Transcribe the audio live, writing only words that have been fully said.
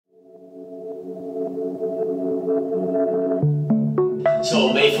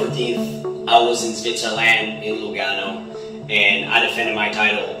So May 14th, I was in Switzerland, in Lugano, and I defended my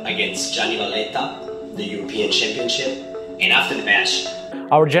title against Gianni Valletta, the European Championship. And after the match,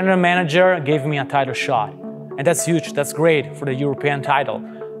 our general manager gave me a title shot. And that's huge, that's great for the European title.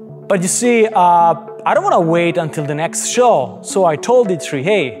 But you see, I don't want to wait until the next show. So I told D3,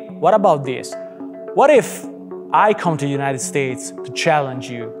 hey, what about this? What if I come to the United States to challenge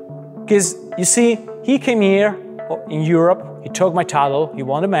you? Because you see, he came here in Europe, he took my title, he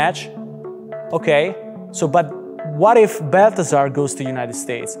won the match. Okay, so but what if Belthazar goes to the United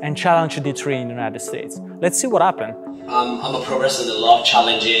States and challenges D3 in the United States? Let's see what happened. I'm a pro wrestler that loves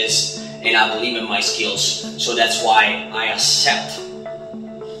challenges and I believe in my skills. So that's why I accept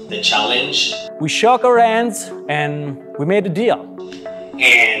the challenge. We shook our hands and we made a deal.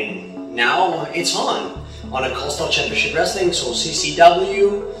 And now it's on a Costal Championship Wrestling, so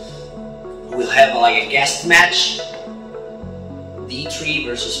CCW. We'll have like a guest match, D3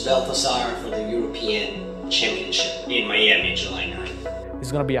 versus Belthazar for the European Championship in Miami, July 9th.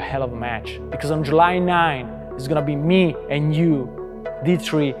 It's gonna be a hell of a match because on July 9, it's gonna be me and you,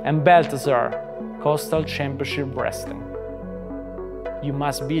 D3 and Belthazar, Costal Championship Wrestling. You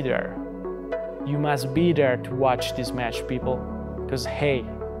must be there. You must be there to watch this match, people. Because hey,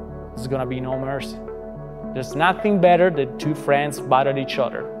 there's gonna be no mercy. There's nothing better than two friends battle each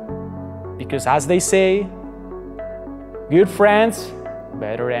other. Because as they say, good friends,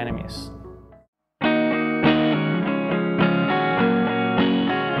 better enemies.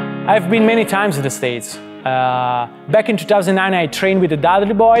 I've been many times in the States. Back in 2009, I trained with the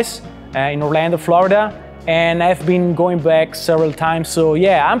Dudley Boys in Orlando, Florida. And I've been going back several times. So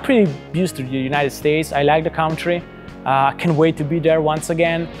yeah, I'm pretty used to the United States. I like the country. I can't wait to be there once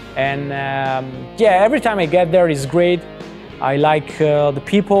again. And yeah, every time I get there, it's great. I like the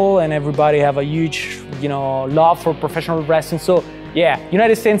people and everybody have a huge, love for professional wrestling. So yeah,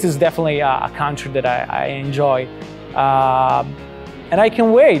 United States is definitely a country that I enjoy. And I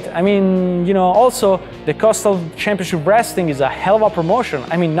can wait. I mean, also the Costal Championship Wrestling is a hell of a promotion.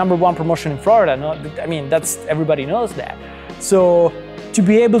 I mean, #1 promotion in Florida. No, I mean, everybody knows that. So to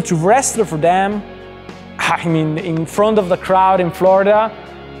be able to wrestle for them, I mean, in front of the crowd in Florida,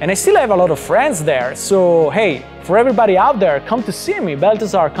 and I still have a lot of friends there. So hey, for everybody out there, come to see me.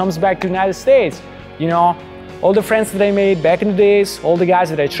 Belthazar comes back to the United States. All the friends that I made back in the days, all the guys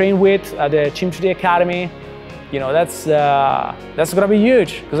that I trained with at the Team 3D Academy. That's gonna be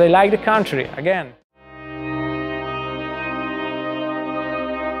huge because I like the country again.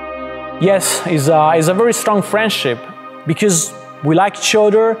 Yes, it's a very strong friendship because we like each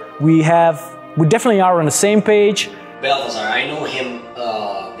other. We definitely are on the same page. Belthazar, I know him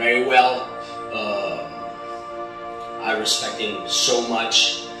very well. I respect him so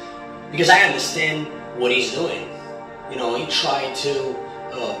much because I understand what he's doing. He tried to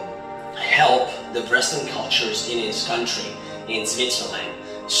help the wrestling cultures in his country, in Switzerland.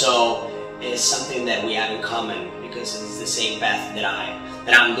 So it's something that we have in common because it's the same path that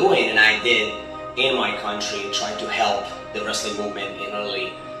I'm doing and I did in my country, trying to help the wrestling movement in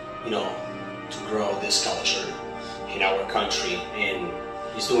Italy, to grow this culture in our country. And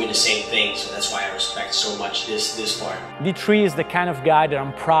he's doing the same thing, so that's why I respect so much this part. D3 is the kind of guy that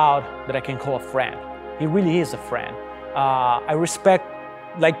I'm proud that I can call a friend. He really is a friend. I respect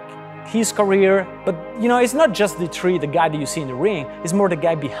his career, but it's not just D3, the guy that you see in the ring, it's more the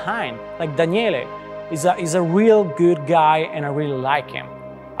guy behind. Like Daniele is a real good guy and I really like him.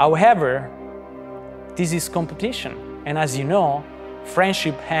 However, this is competition. And as you know,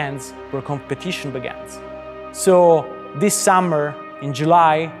 friendship ends where competition begins. So this summer in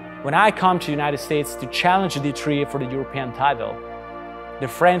July, when I come to the United States to challenge D3 for the European title, the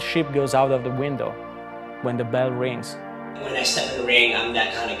friendship goes out of the window when the bell rings. When I step in the ring, I'm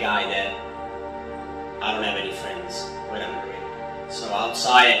that kind of guy that I don't have any friends when I'm in the ring. So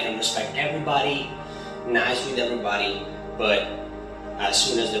outside, I can respect everybody, nice with everybody, but as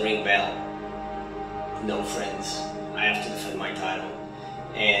soon as the ring bell, no friends. I have to defend my title.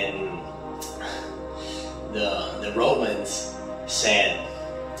 And the Romans said,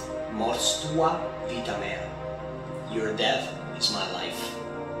 "Mors tua, vita mea." Your death is my life.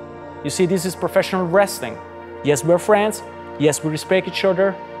 You see, this is professional wrestling. Yes, we're friends. Yes, we respect each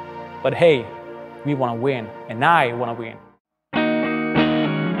other. But hey, we want to win, and I want to win.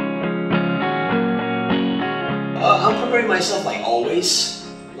 I'm preparing myself like always.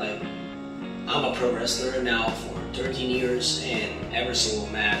 I'm a pro wrestler now for 13 years, and every single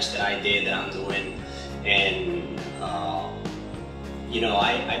match that I did, that I'm doing, and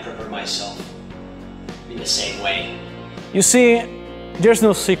I prepare myself in the same way. You see, there's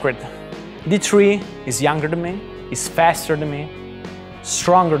no secret. D3 is younger than me, is faster than me,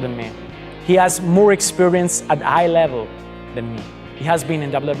 stronger than me. He has more experience at high level than me. He has been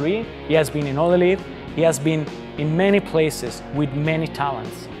in WWE, he has been in All Elite, he has been in many places with many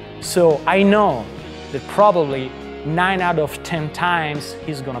talents. So I know that probably 9 out of 10 times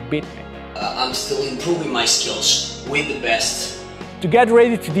he's gonna beat me. I'm still improving my skills with the best. To get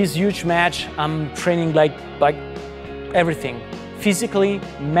ready to this huge match, I'm training like everything. Physically,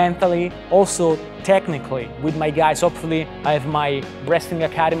 mentally, also technically with my guys. Hopefully I have my wrestling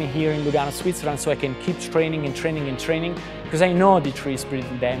academy here in Lugano, Switzerland, so I can keep training and training and training, because I know D3 is pretty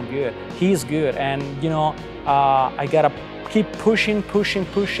damn good. He's good, and you know, I gotta keep pushing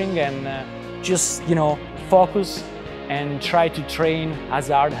and just, you know, focus and try to train as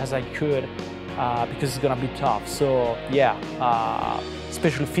hard as I could, because it's gonna be tough. So yeah,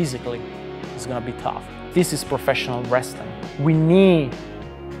 especially physically, it's gonna be tough. This is professional wrestling. We need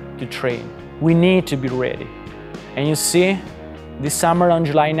to train. We need to be ready. And you see, this summer on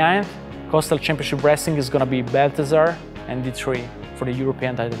July 9th, Costal Championship Wrestling is gonna be Belthazar and D3 for the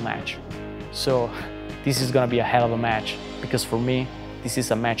European title match. So this is gonna be a hell of a match, because for me, this is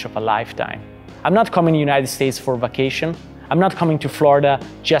a match of a lifetime. I'm not coming to the United States for vacation. I'm not coming to Florida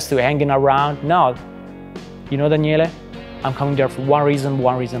just to hanging around. No, you know, Daniele, I'm coming there for one reason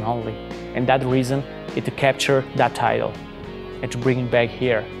only. And that reason is to capture that title and to bring it back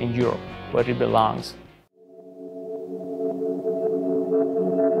here in Europe, where it belongs.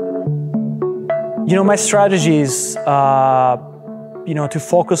 You know, my strategy is, you know, to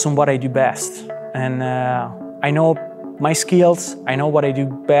focus on what I do best. And I know my skills, I know what I do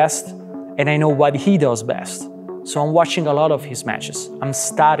best, and I know what he does best. So I'm watching a lot of his matches. I'm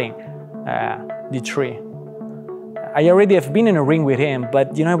studying D3. I already have been in a ring with him,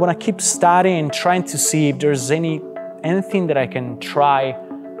 but you know, I want to keep studying and trying to see if there's anything that I can try,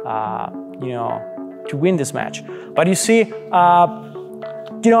 you know, to win this match. But you see,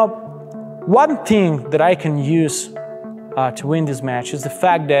 you know, one thing that I can use to win this match is the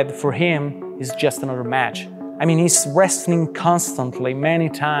fact that for him, it's just another match. I mean, he's wrestling constantly, many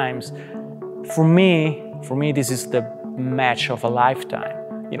times. For me, this is the match of a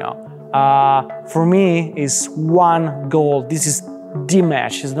lifetime, you know. For me, it's one goal. This is the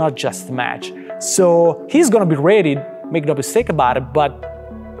match, it's not just a match. So he's gonna be ready, make no mistake about it, but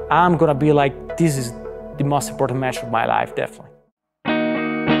I'm gonna be like, this is the most important match of my life, definitely.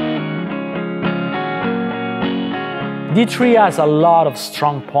 D3 has a lot of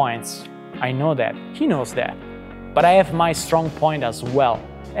strong points. I know that, he knows that. But I have my strong point as well.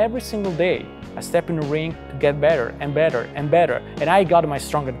 Every single day, I step in the ring to get better and better and better. And I got my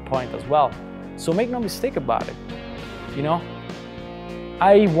stronger point as well. So make no mistake about it, you know?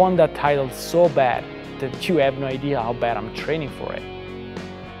 I want that title so bad that you have no idea how bad I'm training for it.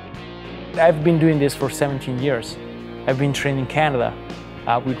 I've been doing this for 17 years. I've been trained in Canada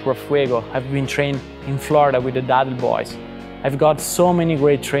with Rafuego. I've been trained in Florida with the Dudley boys. I've got so many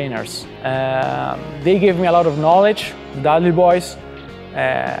great trainers. They gave me a lot of knowledge, the Dudley boys.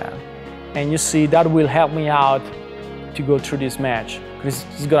 And you see, that will help me out to go through this match. Because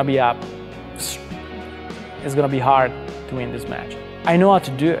it's gonna be hard to win this match. I know how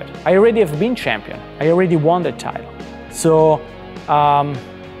to do it. I already have been champion. I already won the title. So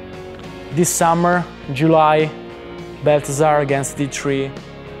this summer, July, Belthazar against D3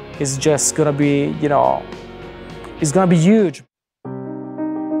 is just gonna be, you know, it's gonna be huge.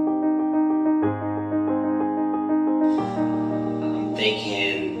 I'm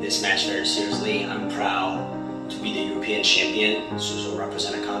taking this match very seriously. I'm proud to be the European champion, so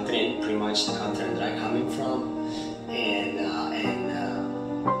represent a continent, pretty much the continent that I'm coming from. And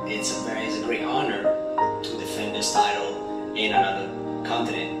it's a great honor to defend this title in another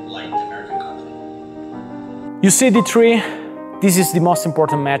continent, like the American continent. You see, D3, this is the most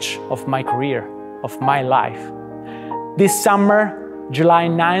important match of my career, of my life. This summer, July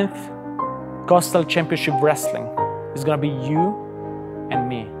 9th, Costal Championship Wrestling is gonna be you and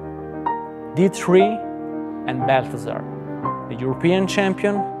me. D3 and Belthazar, the European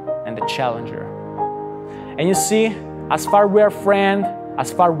champion and the challenger. And you see, as far we are friends,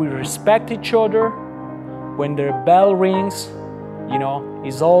 as far we respect each other, when the bell rings, you know,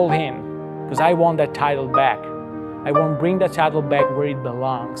 it's all in. Because I want that title back. I want to bring that title back where it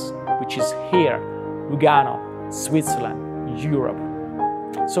belongs, which is here, Lugano, Switzerland, Europe.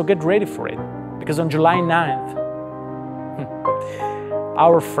 So get ready for it, because on July 9th,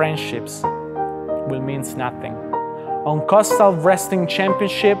 our friendships will mean nothing. On Costal Wrestling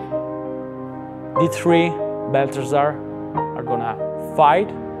Championship, D3, Belthazar are gonna fight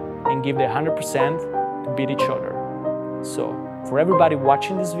and give their 100% to beat each other. So for everybody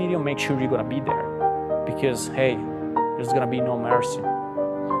watching this video, make sure you're gonna be there, because hey, there's gonna be no mercy.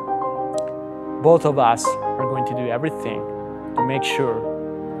 Both of us are going to do everything to make sure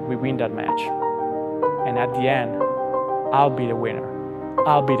we win that match. And at the end, I'll be the winner.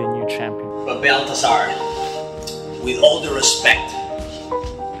 I'll be the new champion. But Belthazar, with all the respect,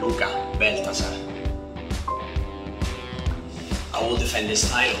 Luca Belthazar, I will defend this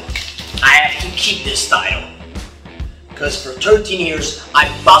title. I have to keep this title. Because for 13 years, I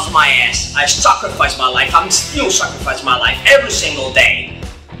bust my ass, I sacrificed my life, I'm still sacrificing my life every single day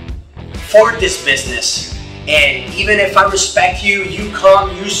for this business. And even if I respect you, you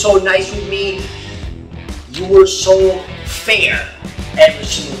come, you're so nice with me, you were so fair every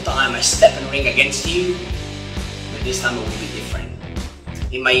single time I step in the ring against you, but this time it will be different.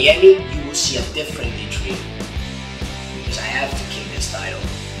 In Miami, you will see a different D3, because I have to keep this title.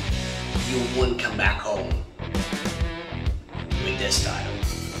 You won't come back home with this title.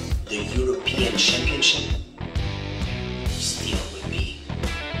 The European Championship still will be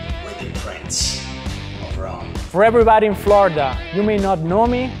with the Prince of Rome. For everybody in Florida, you may not know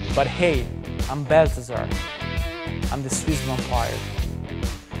me, but hey, I'm Belthazar. I'm the Swiss vampire.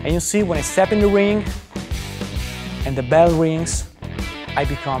 And you see, when I step in the ring and the bell rings, I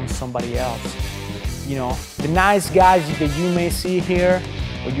become somebody else. You know, the nice guys that you may see here,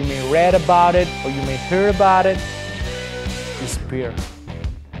 or you may read about it, or you may hear about it, disappear.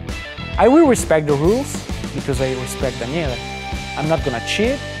 I will respect the rules because I respect Daniele. I'm not gonna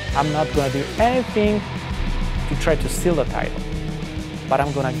cheat, I'm not gonna do anything to try to steal the title. But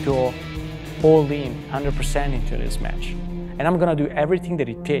I'm gonna go all in, 100% into this match. And I'm gonna do everything that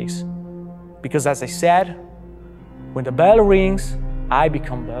it takes. Because as I said, when the bell rings, I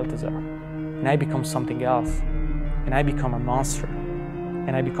become Belthazar. And I become something else. And I become a monster.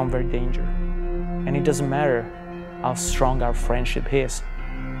 And I become very dangerous. And it doesn't matter how strong our friendship is.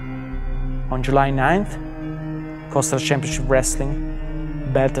 On July 9th, Costal Championship Wrestling,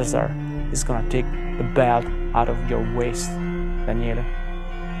 Belthazar is gonna take the belt out of your waist, Daniele.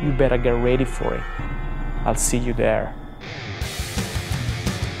 You better get ready for it. I'll see you there.